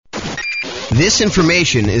This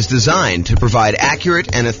information is designed to provide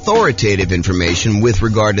accurate and authoritative information with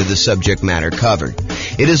regard to the subject matter covered.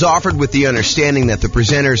 It is offered with the understanding that the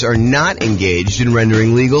presenters are not engaged in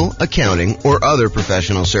rendering legal, accounting, or other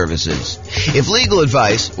professional services. If legal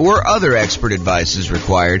advice or other expert advice is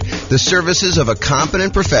required, the services of a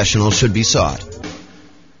competent professional should be sought.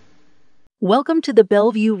 Welcome to the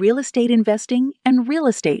Bellevue Real Estate Investing and Real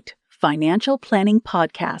Estate Financial Planning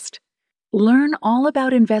Podcast. Learn all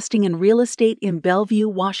about investing in real estate in Bellevue,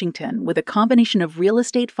 Washington, with a combination of real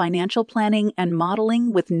estate financial planning and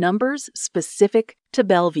modeling with numbers specific to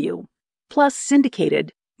Bellevue, plus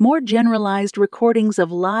syndicated, more generalized recordings of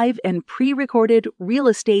live and pre-recorded real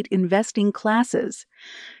estate investing classes,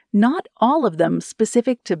 not all of them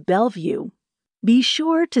specific to Bellevue. Be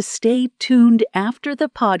sure to stay tuned after the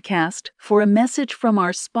podcast for a message from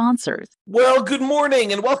our sponsors. Well, good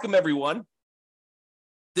morning and welcome, everyone.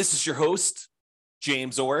 This is your host,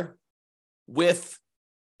 James Orr, with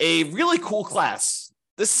a really cool class.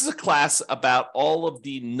 This is a class about all of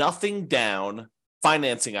the nothing down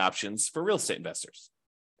financing options for real estate investors.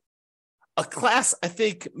 A class I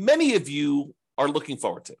think many of you are looking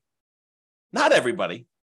forward to. Not everybody,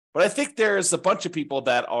 but I think there's a bunch of people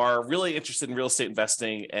that are really interested in real estate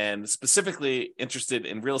investing and specifically interested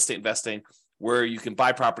in real estate investing where you can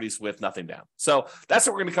buy properties with nothing down. So that's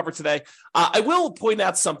what we're going to cover today. I will point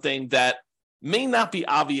out something that may not be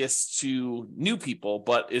obvious to new people,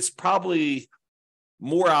 but is probably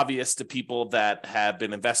more obvious to people that have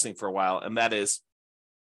been investing for a while. And that is,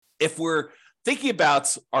 if we're thinking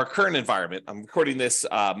about our current environment, I'm recording this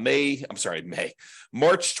March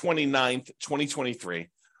 29th, 2023,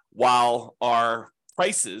 while our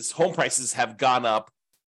prices, home prices have gone up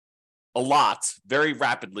a lot, very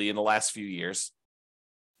rapidly in the last few years.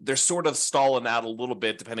 They're sort of stalling out a little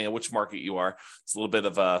bit, depending on which market you are. It's a little bit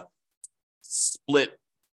of a split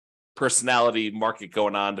personality market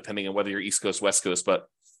going on, depending on whether you're East Coast, West Coast. But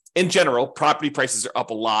in general, property prices are up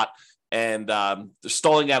a lot, and they're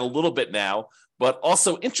stalling out a little bit now. But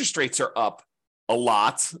also interest rates are up a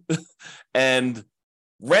lot, and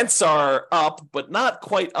rents are up, but not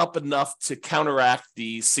quite up enough to counteract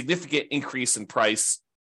the significant increase in price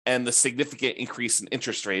and the significant increase in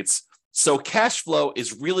interest rates. So cash flow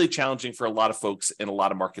is really challenging for a lot of folks in a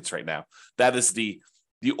lot of markets right now. That is the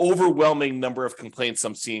overwhelming number of complaints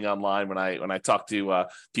I'm seeing online when I talk to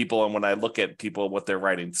people and when I look at people, what they're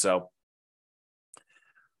writing. So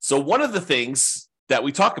one of the things that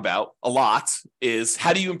we talk about a lot is,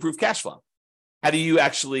 how do you improve cash flow? How do you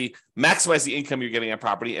actually maximize the income you're getting on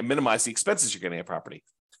property and minimize the expenses you're getting on property?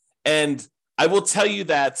 And I will tell you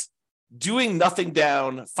that doing nothing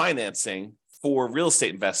down financing for real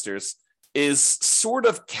estate investors is sort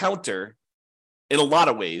of counter in a lot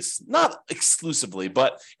of ways, not exclusively,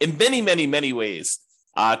 but in many, many, many ways.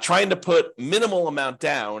 Trying to put minimal amount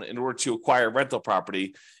down in order to acquire rental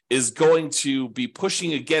property is going to be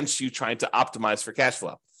pushing against you trying to optimize for cash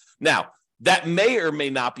flow. Now, that may or may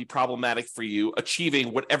not be problematic for you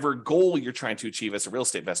achieving whatever goal you're trying to achieve as a real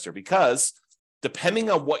estate investor, because depending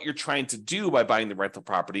on what you're trying to do by buying the rental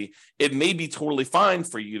property, it may be totally fine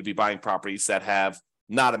for you to be buying properties that have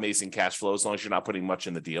not amazing cash flow, as long as you're not putting much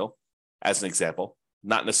in the deal, as an example.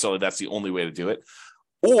 Not necessarily that's the only way to do it.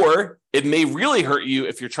 Or it may really hurt you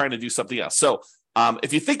if you're trying to do something else. So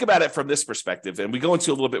if you think about it from this perspective, and we go into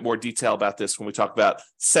a little bit more detail about this when we talk about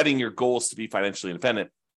setting your goals to be financially independent,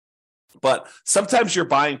 but sometimes you're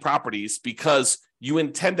buying properties because you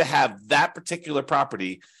intend to have that particular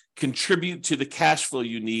property contribute to the cash flow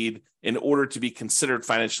you need in order to be considered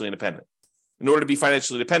financially independent. In order to be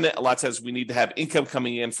financially independent, a lot of times we need to have income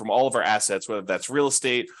coming in from all of our assets, whether that's real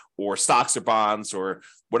estate or stocks or bonds or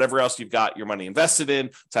whatever else you've got your money invested in,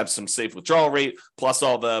 to have some safe withdrawal rate, plus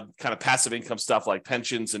all the kind of passive income stuff like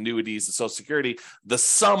pensions, annuities, and Social Security. The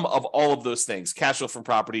sum of all of those things, cash flow from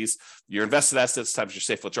properties, your invested assets times your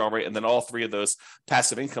safe withdrawal rate, and then all three of those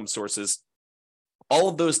passive income sources, all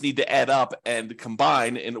of those need to add up and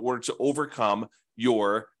combine in order to overcome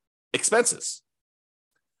your expenses.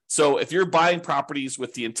 So if you're buying properties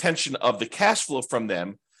with the intention of the cash flow from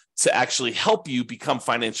them to actually help you become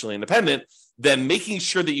financially independent, then making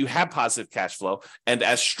sure that you have positive cash flow and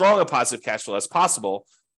as strong a positive cash flow as possible,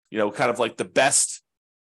 kind of like the best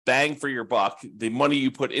bang for your buck, the money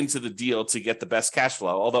you put into the deal to get the best cash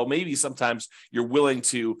flow. Although maybe sometimes you're willing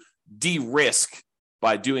to de-risk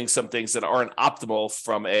by doing some things that aren't optimal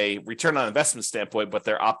from a return on investment standpoint, but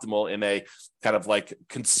they're optimal in a kind of like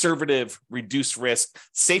conservative, reduced risk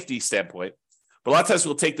safety standpoint. But a lot of times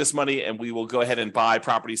we'll take this money and we will go ahead and buy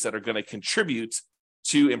properties that are going to contribute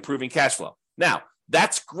to improving cash flow. Now,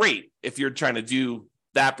 that's great if you're trying to do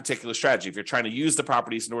that particular strategy, if you're trying to use the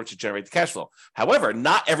properties in order to generate the cash flow. However,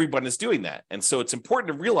 not everyone is doing that. And so it's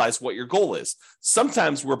important to realize what your goal is.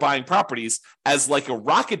 Sometimes we're buying properties as like a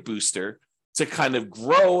rocket booster to kind of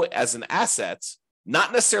grow as an asset,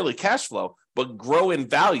 not necessarily cash flow, but grow in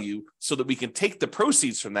value so that we can take the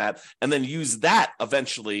proceeds from that and then use that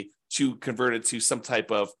eventually to convert it to some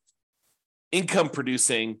type of income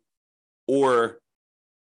producing or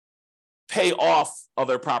pay off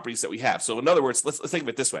other properties that we have. So in other words, let's think of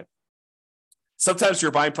it this way. Sometimes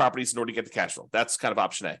you're buying properties in order to get the cash flow. That's kind of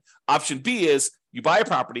option A. Option B is you buy a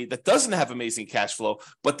property that doesn't have amazing cash flow,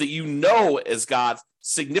 but that you know has got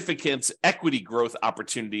significant equity growth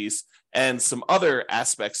opportunities and some other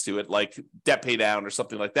aspects to it, like debt pay down or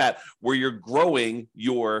something like that, where you're growing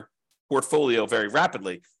your portfolio very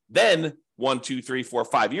rapidly. Then 1, 2, 3, 4,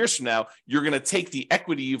 5 years from now, you're going to take the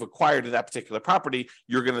equity you've acquired in that particular property.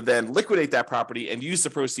 You're going to then liquidate that property and use the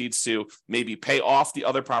proceeds to maybe pay off the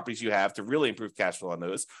other properties you have to really improve cash flow on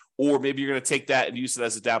those. Or maybe you're going to take that and use it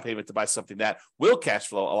as a down payment to buy something that will cash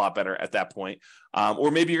flow a lot better at that point. Or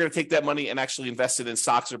maybe you're going to take that money and actually invest it in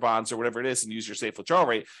stocks or bonds or whatever it is and use your safe withdrawal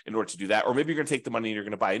rate in order to do that. Or maybe you're going to take the money and you're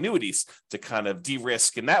going to buy annuities to kind of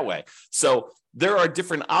de-risk in that way. So there are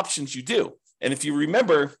different options you do. And if you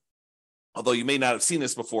remember, although you may not have seen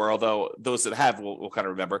this before, although those that have will kind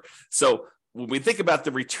of remember. So when we think about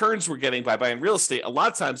the returns we're getting by buying real estate, a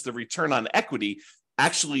lot of times the return on equity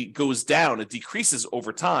actually goes down. It decreases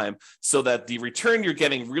over time so that the return you're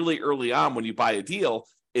getting really early on when you buy a deal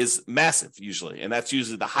is massive usually. And that's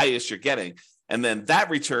usually the highest you're getting. And then that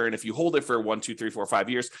return, if you hold it for 1, 2, 3, 4, 5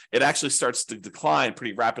 years, it actually starts to decline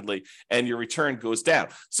pretty rapidly and your return goes down.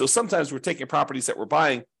 So sometimes we're taking properties that we're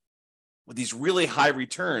buying with these really high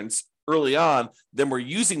returns early on, then we're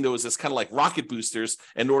using those as kind of like rocket boosters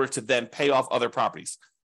in order to then pay off other properties.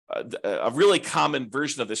 A really common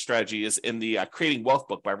version of this strategy is in the Creating Wealth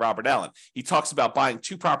book by Robert Allen. He talks about buying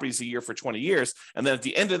 2 properties a year for 20 years, and then at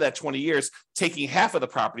the end of that 20 years, taking half of the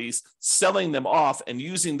properties, selling them off, and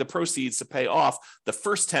using the proceeds to pay off the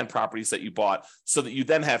first 10 properties that you bought so that you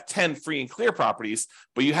then have 10 free and clear properties,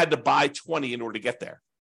 but you had to buy 20 in order to get there.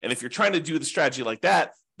 And if you're trying to do the strategy like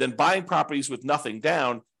that, then buying properties with nothing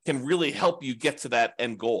down can really help you get to that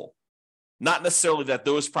end goal. Not necessarily that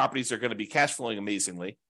those properties are going to be cash flowing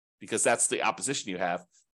amazingly, because that's the opposition you have,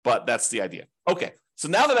 but that's the idea. Okay, so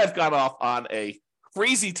now that I've gone off on a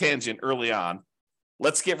crazy tangent early on,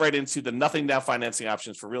 let's get right into the nothing down financing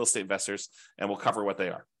options for real estate investors, and we'll cover what they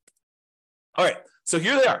are. All right, so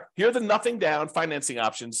here they are. Here are the nothing down financing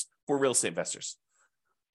options for real estate investors.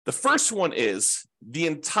 The first one is the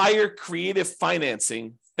entire creative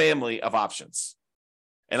financing family of options.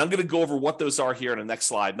 And I'm going to go over what those are here in the next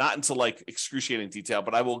slide, not into like excruciating detail,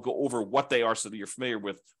 but I will go over what they are so that you're familiar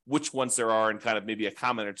with which ones there are and kind of maybe a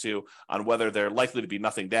comment or two on whether they're likely to be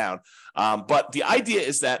nothing down. But the idea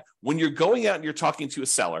is that when you're going out and you're talking to a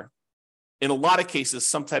seller, in a lot of cases,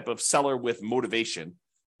 some type of seller with motivation,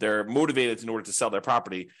 they're motivated in order to sell their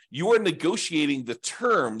property, you are negotiating the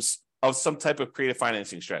terms of some type of creative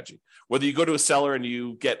financing strategy. Whether you go to a seller and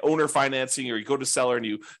you get owner financing, or you go to a seller and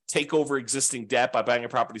you take over existing debt by buying a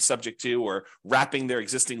property subject to or wrapping their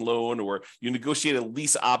existing loan, or you negotiate a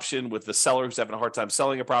lease option with the seller who's having a hard time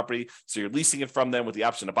selling a property, so you're leasing it from them with the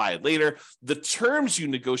option to buy it later. The terms you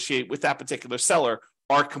negotiate with that particular seller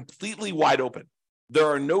are completely wide open. There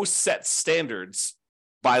are no set standards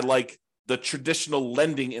by like the traditional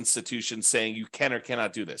lending institutions saying you can or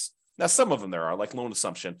cannot do this. Now, some of them there are, like loan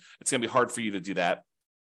assumption. It's going to be hard for you to do that.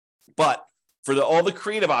 But for all the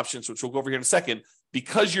creative options, which we'll go over here in a second,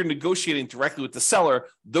 because you're negotiating directly with the seller,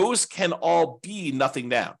 those can all be nothing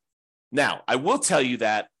down. Now, I will tell you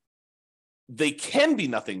that they can be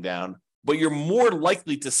nothing down, but you're more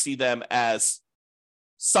likely to see them as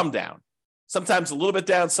some down. Sometimes a little bit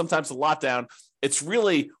down, sometimes a lot down. It's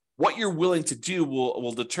really what you're willing to do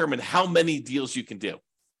will determine how many deals you can do.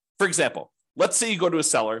 For example, let's say you go to a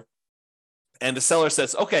seller, and the seller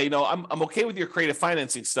says, okay, I'm okay with your creative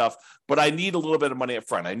financing stuff, but I need a little bit of money up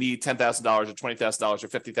front. I need $10,000 or $20,000 or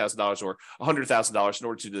 $50,000 or $100,000 in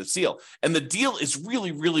order to do this deal. And the deal is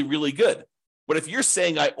really, really, really good. But if you're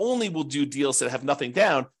saying I only will do deals that have nothing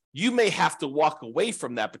down, you may have to walk away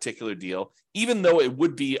from that particular deal, even though it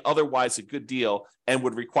would be otherwise a good deal and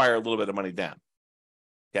would require a little bit of money down.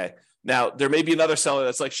 Okay. Now, there may be another seller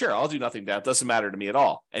that's like, sure, I'll do nothing down. It doesn't matter to me at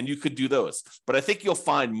all. And you could do those. But I think you'll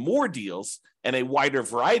find more deals and a wider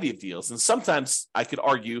variety of deals. And sometimes I could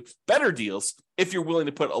argue better deals if you're willing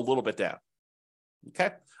to put a little bit down. Okay.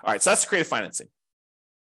 All right. So that's creative financing.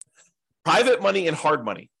 Private money and hard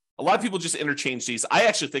money. A lot of people just interchange these. I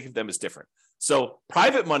actually think of them as different. So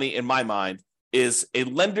private money, in my mind, is a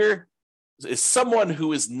lender is someone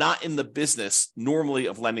who is not in the business normally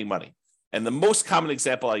of lending money. And the most common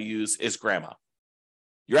example I use is grandma.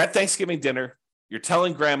 You're at Thanksgiving dinner. You're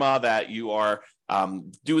telling grandma that you are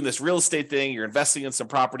doing this real estate thing. You're investing in some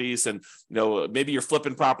properties, and maybe you're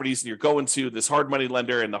flipping properties, and you're going to this hard money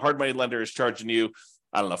lender, and the hard money lender is charging you,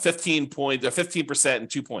 15% and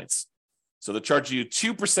 2 points. So they're charging you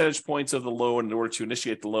 2 percentage points of the loan in order to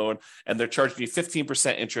initiate the loan, and they're charging you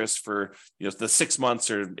 15% interest for the 6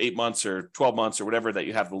 months or 8 months or 12 months or whatever that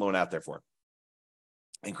you have the loan out there for.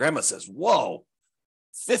 And grandma says, "Whoa,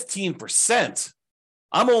 15%.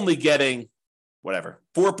 I'm only getting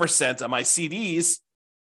 4% on my CDs.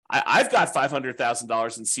 I've got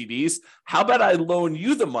 $500,000 in CDs. How about I loan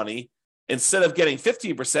you the money instead of getting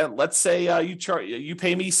 15%? Let's say you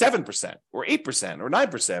pay me 7% or 8% or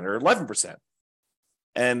 9% or 11%."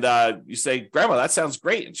 And you say, "Grandma, that sounds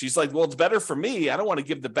great." And she's like, "Well, it's better for me. I don't want to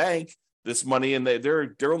give the bank this money, and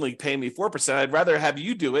they're only paying me 4%. I'd rather have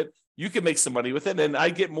you do it. You can make some money with it, and I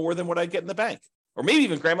get more than what I get in the bank." Or maybe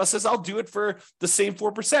even grandma says, "I'll do it for the same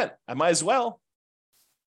 4%. I might as well."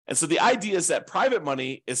 And so the idea is that private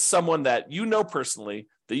money is someone that personally,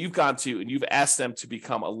 that you've gone to and you've asked them to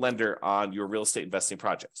become a lender on your real estate investing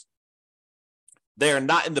projects. They are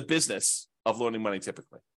not in the business of loaning money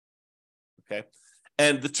typically. Okay.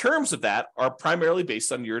 And the terms of that are primarily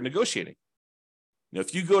based on your negotiating.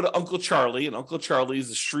 If you go to Uncle Charlie, and Uncle Charlie is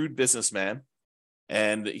a shrewd businessman,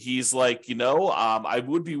 and he's like, I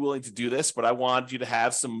would be willing to do this, but I want you to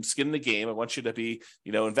have some skin in the game. I want you to be,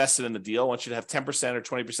 invested in the deal. I want you to have 10% or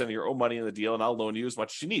 20% of your own money in the deal, and I'll loan you as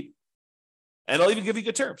much as you need. And I'll even give you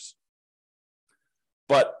good terms.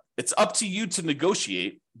 But it's up to you to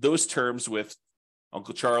negotiate those terms with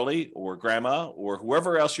Uncle Charlie or grandma or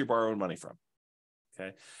whoever else you're borrowing money from.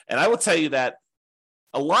 Okay. And I will tell you that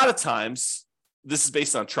a lot of times this is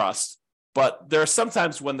based on trust. But there are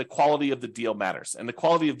sometimes when the quality of the deal matters, and the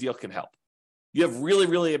quality of deal can help. You have really,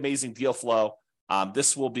 really amazing deal flow.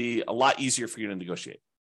 This will be a lot easier for you to negotiate.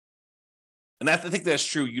 And I think that's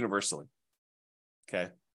true universally,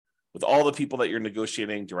 okay, with all the people that you're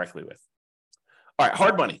negotiating directly with. All right,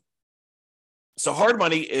 hard money. So hard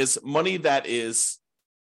money is money that is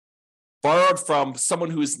borrowed from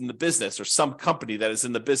someone who is in the business, or some company that is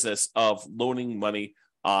in the business of loaning money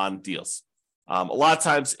on deals. A lot of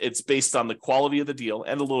times it's based on the quality of the deal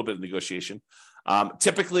and a little bit of negotiation.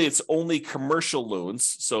 Typically, it's only commercial loans,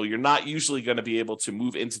 so you're not usually going to be able to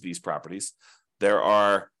move into these properties. There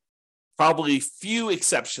are probably few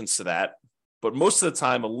exceptions to that, but most of the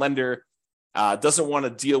time, a lender doesn't want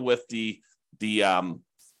to deal with the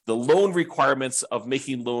loan requirements of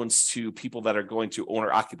making loans to people that are going to own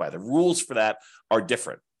or occupy. The rules for that are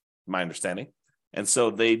different, my understanding, and so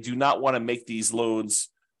they do not want to make these loans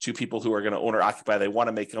to people who are going to own or occupy. They want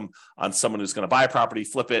to make them on someone who's going to buy a property,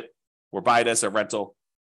 flip it, or buy it as a rental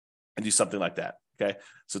and do something like that. Okay.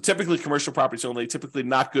 So typically commercial properties only, typically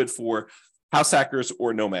not good for house hackers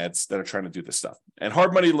or nomads that are trying to do this stuff. And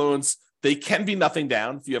hard money loans, they can be nothing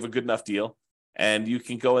down if you have a good enough deal, and you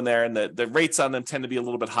can go in there, and the rates on them tend to be a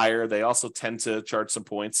little bit higher. They also tend to charge some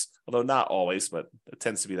points, although not always, but it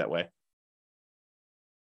tends to be that way.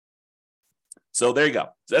 So there you go.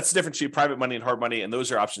 That's the difference between private money and hard money, and those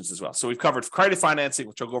are options as well. So we've covered credit financing,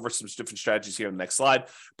 which I'll go over some different strategies here in the next slide.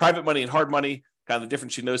 Private money and hard money, kind of the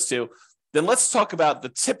difference between those two. Then let's talk about the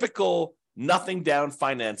typical nothing down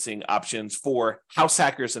financing options for house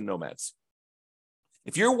hackers and nomads.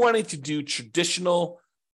 If you're wanting to do traditional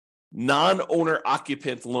non-owner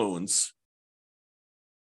occupant loans,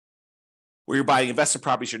 where you're buying investment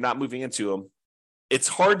properties, you're not moving into them, it's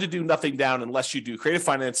hard to do nothing down unless you do creative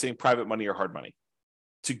financing, private money, or hard money.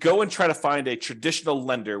 To go and try to find a traditional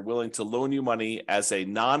lender willing to loan you money as a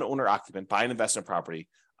non-owner occupant, buy an investment property,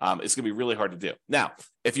 is going to be really hard to do. Now,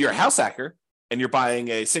 if you're a house hacker and you're buying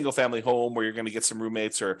a single family home where you're going to get some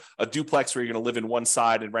roommates, or a duplex where you're going to live in one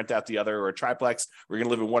side and rent out the other, or a triplex where you're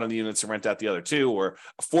going to live in one of the units and rent out the other two, or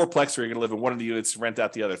a fourplex where you're going to live in one of the units and rent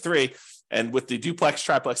out the other three. And with the duplex,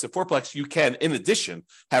 triplex, and fourplex, you can, in addition,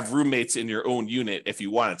 have roommates in your own unit if you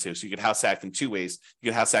wanted to. So you could house hack in two ways. You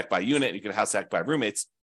can house hack by unit, and you can house hack by roommates.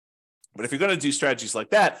 But if you're going to do strategies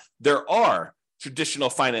like that, there are traditional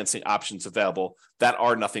financing options available that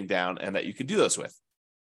are nothing down and that you can do those with.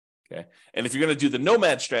 Okay. And if you're going to do the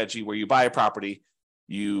nomad strategy, where you buy a property,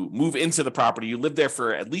 you move into the property, you live there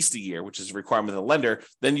for at least a year, which is a requirement of the lender,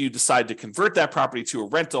 then you decide to convert that property to a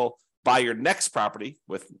rental, buy your next property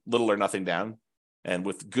with little or nothing down and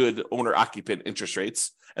with good owner-occupant interest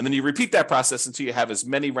rates. And then you repeat that process until you have as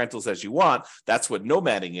many rentals as you want. That's what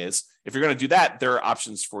nomading is. If you're going to do that, there are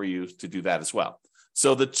options for you to do that as well.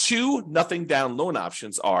 So the two nothing down loan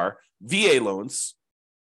options are VA loans,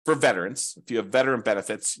 for veterans. If you have veteran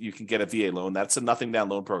benefits, you can get a VA loan. That's a nothing down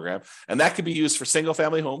loan program. And that could be used for single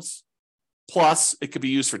family homes. Plus, it could be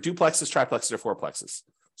used for duplexes, triplexes, or fourplexes.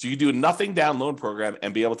 So you do a nothing down loan program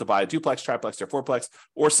and be able to buy a duplex, triplex, or fourplex,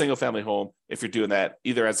 or single family home if you're doing that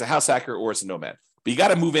either as a house hacker or as a nomad. But you got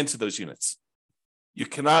to move into those units. You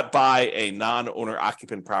cannot buy a non-owner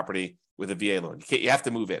occupant property with a VA loan. You have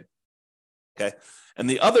to move in. Okay. And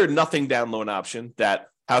the other nothing down loan option that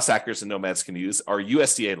house hackers and nomads can use are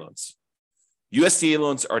USDA loans. USDA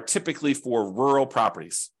loans are typically for rural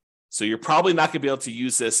properties. So you're probably not going to be able to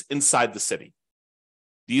use this inside the city.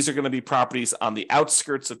 These are going to be properties on the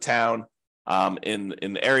outskirts of town,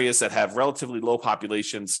 in areas that have relatively low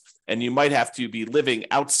populations, and you might have to be living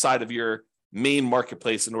outside of your main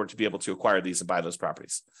marketplace in order to be able to acquire these and buy those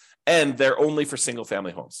properties. And they're only for single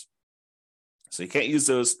family homes. So you can't use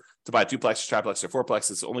those to buy duplex, triplex, or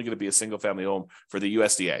fourplex. It's only going to be a single family home for the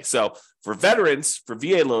USDA. So for veterans, for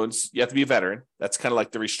VA loans, you have to be a veteran. That's kind of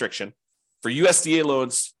like the restriction. For USDA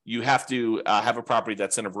loans, you have to have a property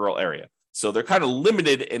that's in a rural area. So they're kind of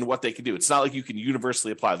limited in what they can do. It's not like you can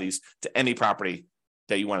universally apply these to any property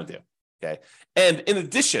that you want to do. Okay. And in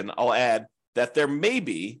addition, I'll add that there may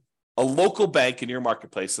be a local bank in your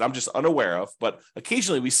marketplace that I'm just unaware of, but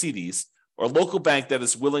occasionally we see these, or a local bank that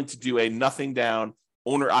is willing to do a nothing down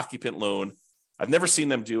owner occupant loan. I've never seen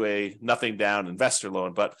them do a nothing down investor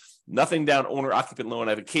loan, but nothing down owner occupant loan.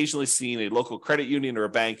 I've occasionally seen a local credit union or a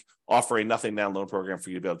bank offer a nothing down loan program for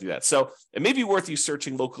you to be able to do that. So it may be worth you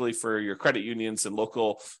searching locally for your credit unions and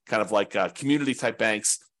local kind of like community type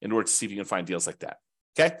banks in order to see if you can find deals like that.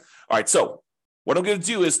 Okay. All right. So what I'm going to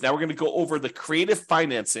do is now we're going to go over the creative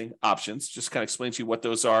financing options, just kind of explain to you what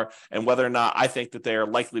those are and whether or not I think that they are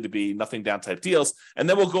likely to be nothing down type deals. And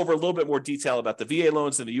then we'll go over a little bit more detail about the VA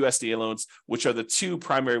loans and the USDA loans, which are the two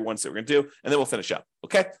primary ones that we're going to do. And then we'll finish up.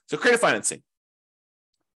 Okay. So creative financing.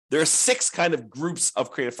 There are 6 kind of groups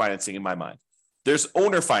of creative financing in my mind. There's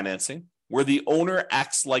owner financing, where the owner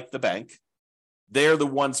acts like the bank. They're the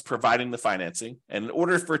ones providing the financing. And in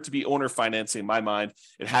order for it to be owner financing, in my mind,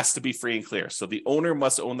 it has to be free and clear. So the owner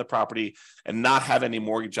must own the property and not have any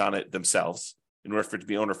mortgage on it themselves in order for it to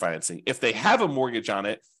be owner financing. If they have a mortgage on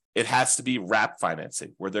it, it has to be wrap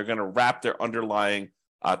financing, where they're going to wrap their underlying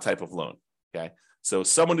type of loan. Okay. So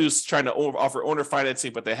someone who's trying to offer owner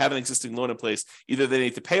financing, but they have an existing loan in place, either they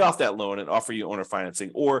need to pay off that loan and offer you owner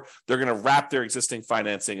financing, or they're going to wrap their existing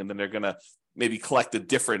financing and then they're going to maybe collect the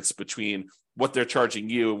difference between what they're charging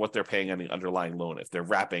you and what they're paying on the underlying loan if they're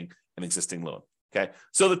wrapping an existing loan. Okay.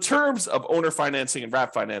 So the terms of owner financing and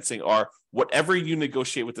wrap financing are whatever you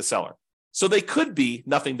negotiate with the seller. So they could be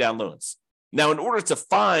nothing down loans. Now, in order to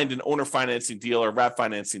find an owner financing deal or wrap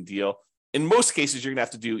financing deal, in most cases, you're going to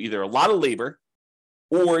have to do either a lot of labor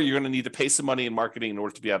or you're going to need to pay some money in marketing in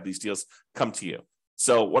order to have these deals come to you.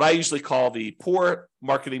 So what I usually call the poor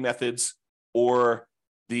marketing methods or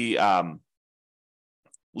the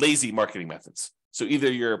lazy marketing methods. So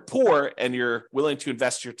either you're poor and you're willing to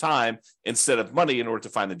invest your time instead of money in order to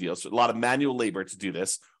find the deals. So a lot of manual labor to do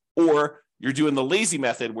this, or you're doing the lazy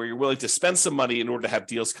method where you're willing to spend some money in order to have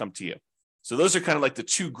deals come to you. So those are kind of like the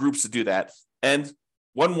 2 groups to do that. And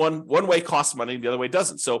one way costs money and the other way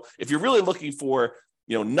doesn't. So if you're really looking for,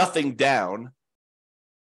 nothing down,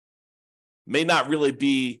 may not really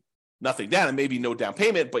be nothing down. It may be no down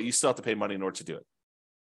payment, but you still have to pay money in order to do it.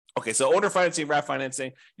 Okay, so owner financing, wrap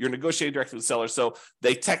financing, you're negotiating directly with the seller. So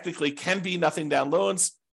they technically can be nothing down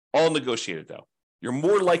loans, all negotiated though. You're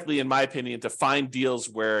more likely, in my opinion, to find deals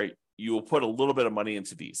where you will put a little bit of money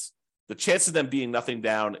into these. The chance of them being nothing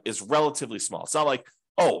down is relatively small. It's not like,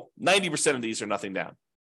 90% of these are nothing down.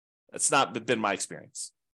 That's not been my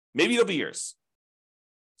experience. Maybe it'll be yours.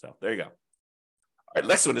 So there you go. All right,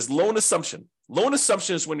 next one is loan assumption. Loan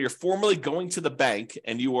assumption is when you're formally going to the bank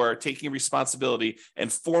and you are taking responsibility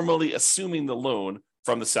and formally assuming the loan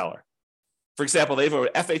from the seller. For example, they have an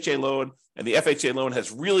FHA loan and the FHA loan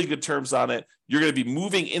has really good terms on it. You're going to be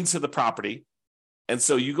moving into the property. And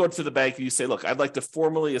so you go to the bank and you say, look, I'd like to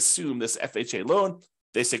formally assume this FHA loan.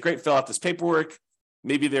 They say, great, fill out this paperwork.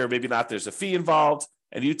 Maybe there, maybe not. There's a fee involved.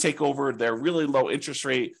 And you take over their really low interest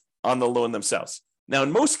rate on the loan themselves. Now,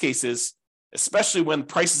 in most cases, especially when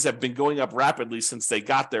prices have been going up rapidly since they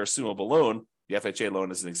got their assumable loan, the FHA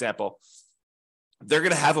loan is an example, they're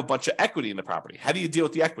going to have a bunch of equity in the property. How do you deal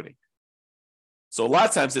with the equity? So a lot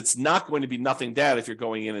of times it's not going to be nothing down if you're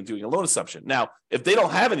going in and doing a loan assumption. Now, if they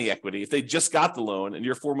don't have any equity, if they just got the loan and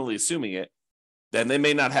you're formally assuming it, then they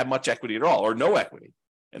may not have much equity at all or no equity.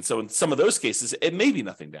 And so in some of those cases, it may be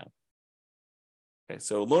nothing down. Okay,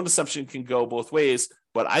 so loan assumption can go both ways,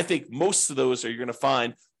 but I think most of those are you're going to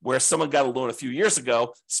find where someone got a loan a few years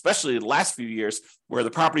ago, especially the last few years, where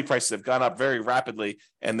the property prices have gone up very rapidly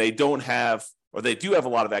and they don't have, or they do have a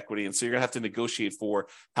lot of equity. And so you're going to have to negotiate for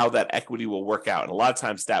how that equity will work out. And a lot of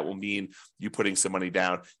times that will mean you putting some money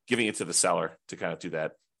down, giving it to the seller to kind of do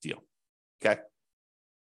that deal. Okay.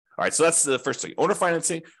 All right. So that's the first thing: owner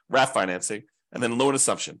financing, RAF financing, and then loan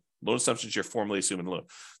assumption. Loan assumption is you're formally assuming the loan.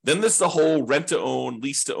 Then there's the whole rent to own,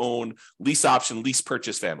 lease option, lease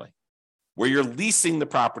purchase family, where you're leasing the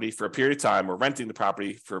property for a period of time or renting the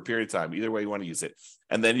property for a period of time, either way you want to use it.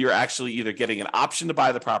 And then you're actually either getting an option to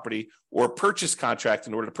buy the property or a purchase contract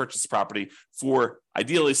in order to purchase the property for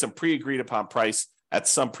ideally some pre-agreed upon price at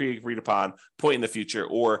some pre-agreed upon point in the future,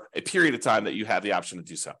 or a period of time that you have the option to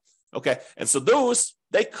do so. Okay. And so those,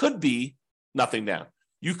 they could be nothing down.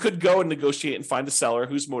 You could go and negotiate and find a seller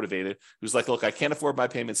who's motivated, who's like, look, I can't afford my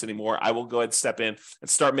payments anymore. I will go ahead and step in and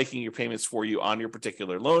start making your payments for you on your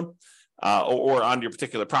particular loan. Or on your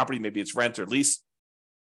particular property, maybe it's rent or lease.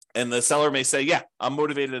 And the seller may say, yeah, I'm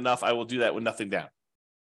motivated enough. I will do that with nothing down.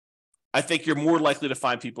 I think you're more likely to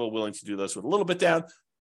find people willing to do those with a little bit down,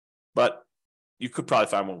 but you could probably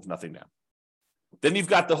find one with nothing down. Then you've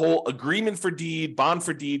got the whole agreement for deed, bond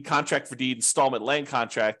for deed, contract for deed, installment land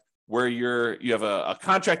contract, where you have a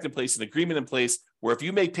contract in place, an agreement in place, where if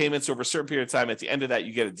you make payments over a certain period of time, at the end of that,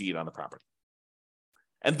 you get a deed on the property.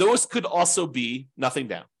 And those could also be nothing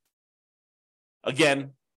down.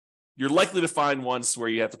 Again, you're likely to find ones where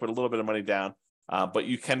you have to put a little bit of money down, but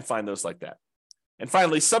you can find those like that. And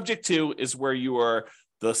finally, subject to is where you are,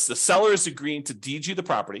 the seller is agreeing to deed you the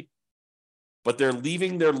property, but they're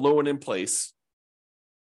leaving their loan in place,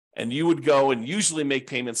 and you would go and usually make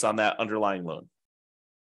payments on that underlying loan.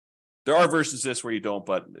 There are versions of this where you don't,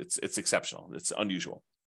 but it's exceptional. It's unusual.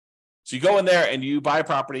 So you go in there and you buy a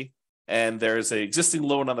property, and there's an existing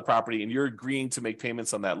loan on the property, and you're agreeing to make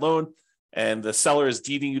payments on that loan. And the seller is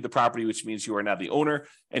deeding you the property, which means you are now the owner,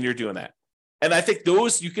 and you're doing that. And I think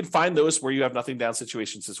those, you can find those where you have nothing down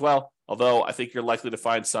situations as well. Although I think you're likely to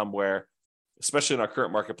find some where, especially in our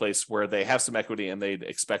current marketplace, where they have some equity and they'd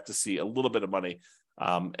expect to see a little bit of money.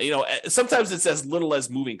 Sometimes it's as little as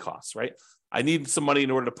moving costs, right? I need some money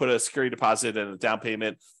in order to put a security deposit and a down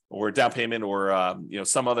payment or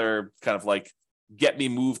some other kind of like get me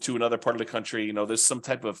moved to another part of the country. There's some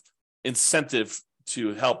type of incentive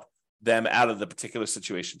to help them out of the particular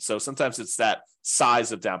situation. So sometimes it's that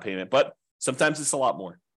size of down payment, but sometimes it's a lot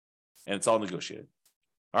more, and it's all negotiated.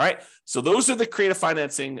 All right. So those are the creative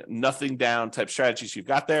financing, nothing down type strategies you've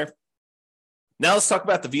got there. Now let's talk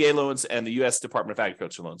about the VA loans and the U.S. Department of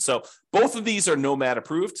Agriculture loans. So both of these are Nomad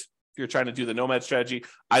approved. If you're trying to do the Nomad strategy,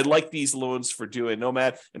 I like these loans for doing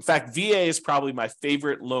Nomad. In fact, VA is probably my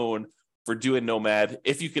favorite loan for doing Nomad,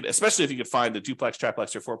 especially if you could find the duplex,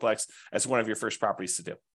 triplex, or fourplex as one of your first properties to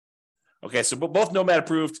do. Okay, so both Nomad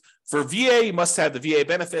approved. For VA, you must have the VA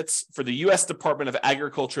benefits. For the U.S. Department of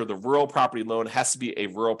Agriculture, the rural property loan has to be a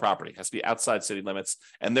rural property, has to be outside city limits.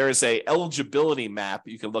 And there is a eligibility map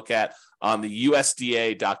you can look at on the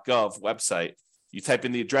USDA.gov website. You type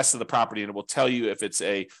in the address of the property and it will tell you if it's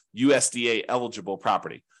a USDA eligible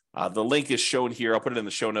property. The link is shown here. I'll put it in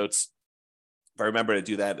the show notes if I remember to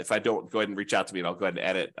do that. If I don't, go ahead and reach out to me and I'll go ahead and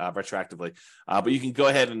add it retroactively. But you can go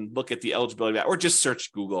ahead and look at the eligibility map or just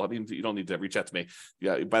search Google. I mean, you don't need to reach out to me.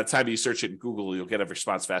 Yeah, by the time you search it in Google, you'll get a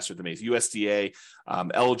response faster than me. It's USDA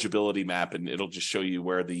eligibility map, and it'll just show you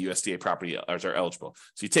where the USDA property are eligible.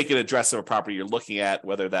 So you take an address of a property you're looking at,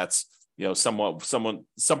 whether that's some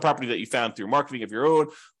property that you found through marketing of your own,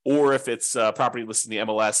 or if it's property listed in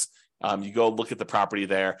the MLS, you go look at the property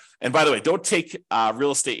there. And by the way, don't take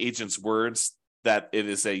real estate agents' words that it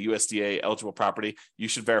is a USDA eligible property. You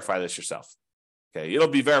should verify this yourself. Okay, it'll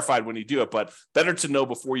be verified when you do it, but better to know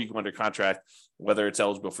before you go under contract whether it's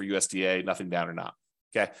eligible for USDA, nothing down or not.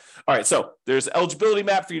 Okay, all right, so there's eligibility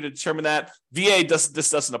map for you to determine that. This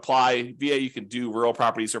doesn't apply. VA, you can do rural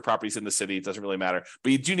properties or properties in the city. It doesn't really matter,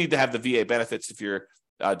 but you do need to have the VA benefits if you're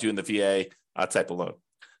doing the VA type of loan.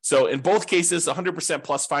 So in both cases, 100%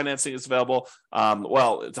 plus financing is available.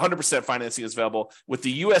 100% financing is available. With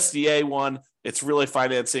the USDA one, it's really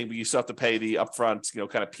financing, but you still have to pay the upfront,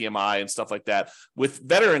 kind of PMI and stuff like that. With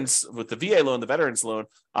veterans, with the VA loan, the veterans loan,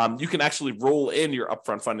 you can actually roll in your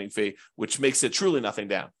upfront funding fee, which makes it truly nothing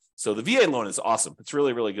down. So the VA loan is awesome. It's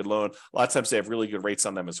really, really good loan. A lot of times they have really good rates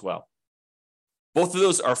on them as well. Both of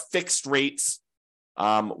those are fixed rates.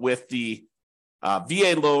 With the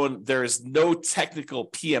VA loan, there is no technical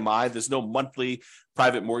PMI. There's no monthly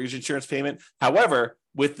private mortgage insurance payment. However,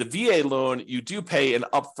 With the VA loan, you do pay an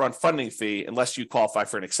upfront funding fee unless you qualify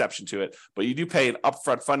for an exception to it, but you do pay an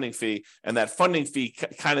upfront funding fee, and that funding fee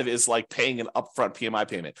kind of is like paying an upfront PMI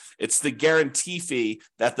payment. It's the guarantee fee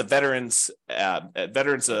that the Veterans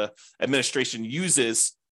Administration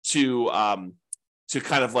uses to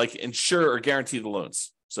kind of like insure or guarantee the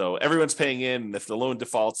loans. So everyone's paying in, and if the loan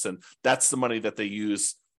defaults, and that's the money that they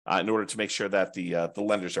use in order to make sure that the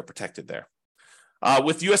lenders are protected there.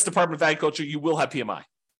 With U.S. Department of Agriculture, you will have PMI.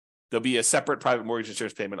 There'll be a separate private mortgage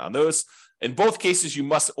insurance payment on those. In both cases, you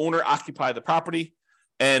must own or occupy the property.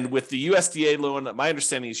 And with the USDA loan, my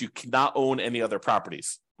understanding is you cannot own any other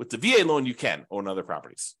properties. With the VA loan, you can own other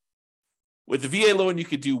properties. With the VA loan, you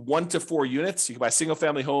could do 1 to 4 units. You can buy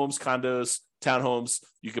single-family homes, condos, townhomes.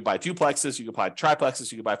 You could buy duplexes. You could buy triplexes.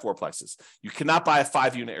 You could buy fourplexes. You cannot buy a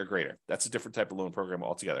 5-unit or greater. That's a different type of loan program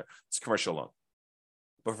altogether. It's a commercial loan.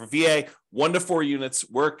 But for VA, 1 to 4 units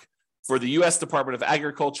work. For the U.S. Department of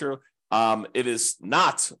Agriculture, it is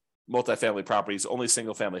not multifamily properties, only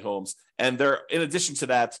single-family homes. And in addition to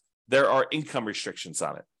that, there are income restrictions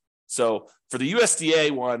on it. So for the USDA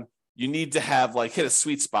one, you need to have hit a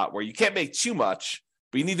sweet spot where you can't make too much,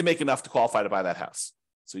 but you need to make enough to qualify to buy that house.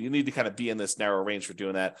 So you need to kind of be in this narrow range for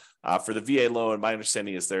doing that. For the VA loan, my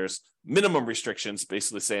understanding is there's minimum restrictions,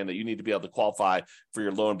 basically saying that you need to be able to qualify for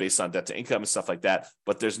your loan based on debt to income and stuff like that.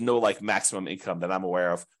 But there's no maximum income that I'm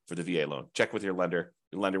aware of for the VA loan. Check with your lender.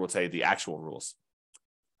 Your lender will tell you the actual rules.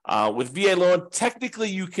 With VA loan, technically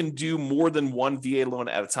you can do more than one VA loan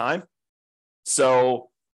at a time. So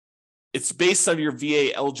it's based on your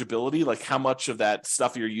VA eligibility, like how much of that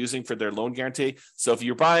stuff you're using for their loan guarantee. So if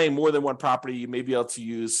you're buying more than one property, you may be able to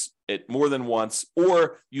use it more than once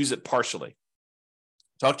or use it partially.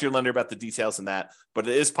 Talk to your lender about the details in that, but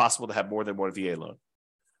it is possible to have more than one VA loan.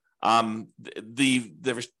 The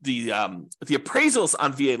appraisals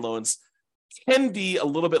on VA loans can be a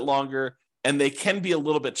little bit longer, and they can be a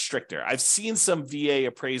little bit stricter. I've seen some VA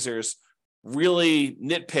appraisers really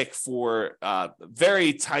nitpick for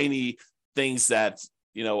very tiny things that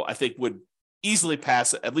I think would easily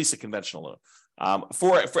pass at least a conventional loan.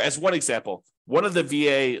 For as one example, one of the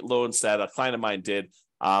VA loans that a client of mine did,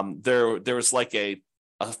 there was a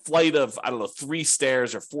flight of 3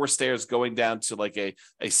 stairs or 4 stairs going down to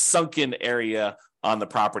a sunken area on the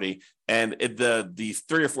property, and the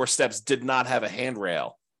 3 or 4 steps did not have a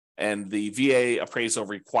handrail, and the VA appraisal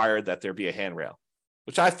required that there be a handrail,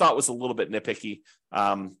 which I thought was a little bit nitpicky,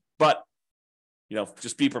 but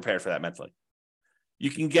just be prepared for that mentally. You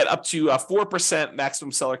can get up to 4%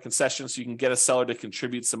 maximum seller concession, so you can get a seller to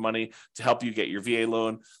contribute some money to help you get your VA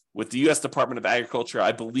loan. With the U.S. Department of Agriculture,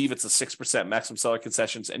 I believe it's a 6% maximum seller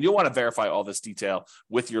concessions, and you'll want to verify all this detail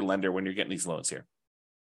with your lender when you're getting these loans here.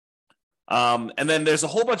 And then there's a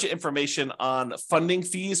whole bunch of information on funding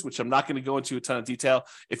fees, which I'm not going to go into a ton of detail.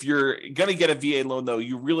 If you're going to get a VA loan, though,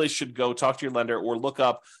 you really should go talk to your lender or look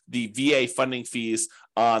up the VA funding fees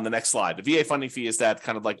on the next slide. The VA funding fee is that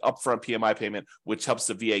kind of upfront PMI payment, which helps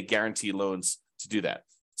the VA guarantee loans to do that.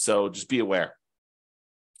 So just be aware.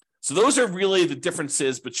 So those are really the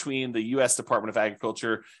differences between the U.S. Department of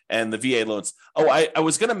Agriculture and the VA loans. Oh, I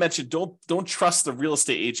was going to mention, don't trust the real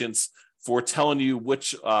estate agents for telling you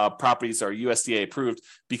which properties are USDA approved,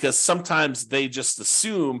 because sometimes they just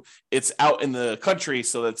assume it's out in the country,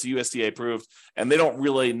 so that's USDA approved, and they don't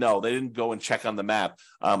really know. They didn't go and check on the map.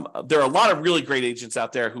 There are a lot of really great agents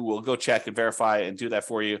out there who will go check and verify and do that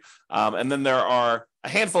for you. And then there are a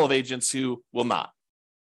handful of agents who will not.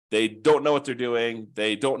 They don't know what they're doing.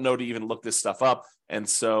 They don't know to even look this stuff up. And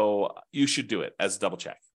so you should do it as a double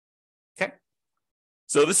check. Okay.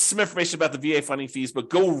 So this is some information about the VA funding fees, but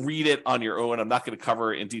go read it on your own. I'm not going to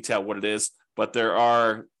cover in detail what it is, but there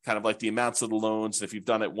are kind of the amounts of the loans, if you've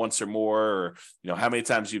done it once or more, or how many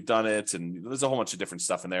times you've done it. And there's a whole bunch of different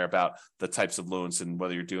stuff in there about the types of loans and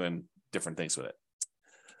whether you're doing different things with it.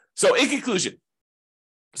 So in conclusion,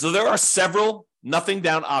 there are several nothing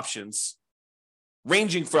down options,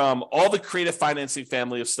 ranging from all the creative financing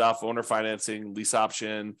family of stuff, owner financing, lease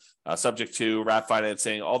option, subject to wrap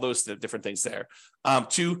financing, all those different things there,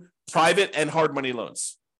 to private and hard money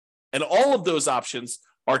loans. And all of those options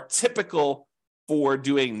are typical for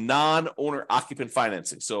doing non-owner occupant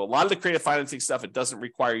financing. So a lot of the creative financing stuff, it doesn't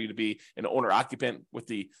require you to be an owner occupant, with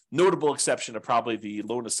the notable exception of probably the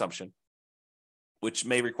loan assumption, which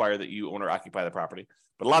may require that you owner occupy the property.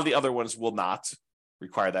 But a lot of the other ones will not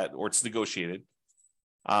require that, or it's negotiated.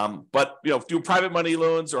 But doing private money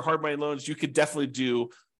loans or hard money loans, you could definitely do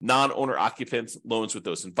non-owner occupant loans with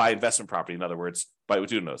those, and buy investment property, in other words, by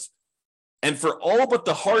doing those. And for all but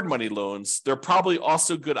the hard money loans, there are probably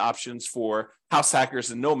also good options for house hackers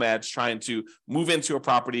and nomads trying to move into a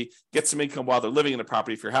property, get some income while they're living in a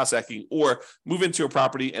property if you're house hacking, or move into a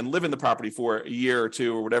property and live in the property for a year or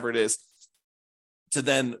two or whatever it is, to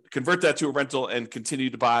then convert that to a rental and continue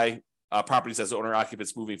to buy properties as owner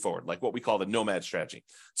occupants moving forward, like what we call the nomad strategy.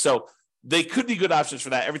 So they could be good options for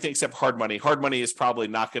that, everything except hard money. Hard money is probably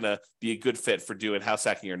not going to be a good fit for doing house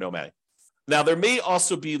hacking or nomading. Now, there may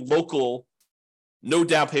also be local no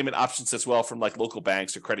down payment options as well from like local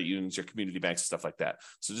banks or credit unions or community banks and stuff like that.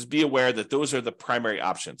 So just be aware that those are the primary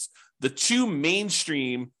options. The two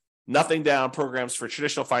mainstream nothing down programs for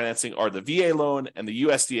traditional financing are the VA loan and the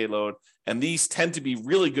USDA loan. And these tend to be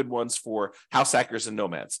really good ones for house hackers and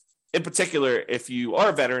nomads. In particular, if you are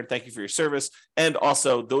a veteran, thank you for your service. And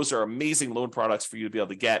also, those are amazing loan products for you to be able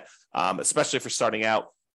to get, especially for starting out.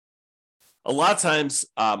 A lot of times,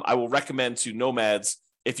 I will recommend to nomads,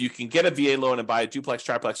 if you can get a VA loan and buy a duplex,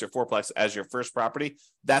 triplex, or fourplex as your first property,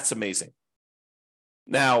 that's amazing.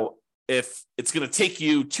 Now, if it's going to take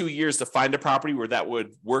you 2 years to find a property where that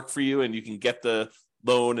would work for you and you can get the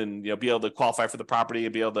loan and be able to qualify for the property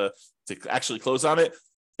and be able to actually close on it,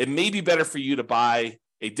 it may be better for you to buy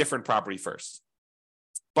a different property first.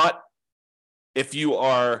 But if you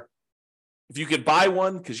could buy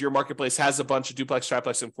one because your marketplace has a bunch of duplex,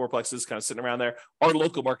 triplex, and fourplexes kind of sitting around there, our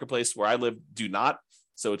local marketplace where I live do not.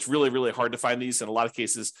 So it's really, really hard to find these. In a lot of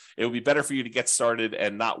cases, it would be better for you to get started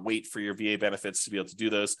and not wait for your VA benefits to be able to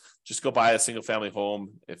do those. Just go buy a single family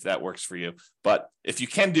home if that works for you. But if you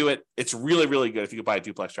can do it, it's really, really good if you could buy a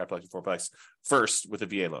duplex, triplex, and fourplex first with a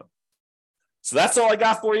VA loan. So that's all I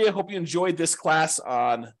got for you. Hope you enjoyed this class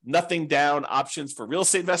on nothing down options for real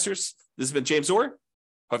estate investors. This has been James Orr.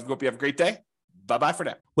 Hope you have a great day. Bye-bye for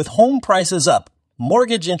now. With home prices up,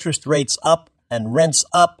 mortgage interest rates up, and rents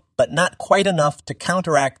up, but not quite enough to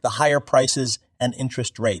counteract the higher prices and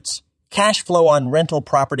interest rates, cash flow on rental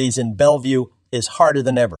properties in Bellevue is harder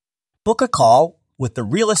than ever. Book a call with the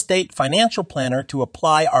Real Estate Financial Planner to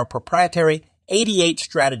apply our proprietary 88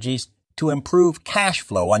 strategies to improve cash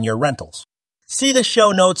flow on your rentals. See the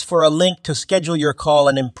show notes for a link to schedule your call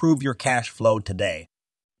and improve your cash flow today.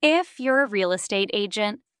 If you're a real estate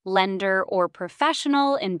agent, lender, or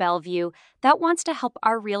professional in Bellevue that wants to help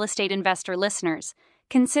our real estate investor listeners,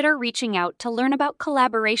 consider reaching out to learn about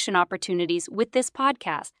collaboration opportunities with this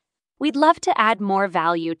podcast. We'd love to add more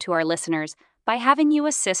value to our listeners by having you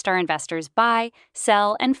assist our investors buy,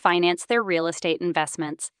 sell, and finance their real estate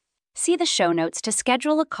investments. See the show notes to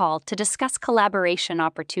schedule a call to discuss collaboration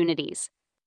opportunities.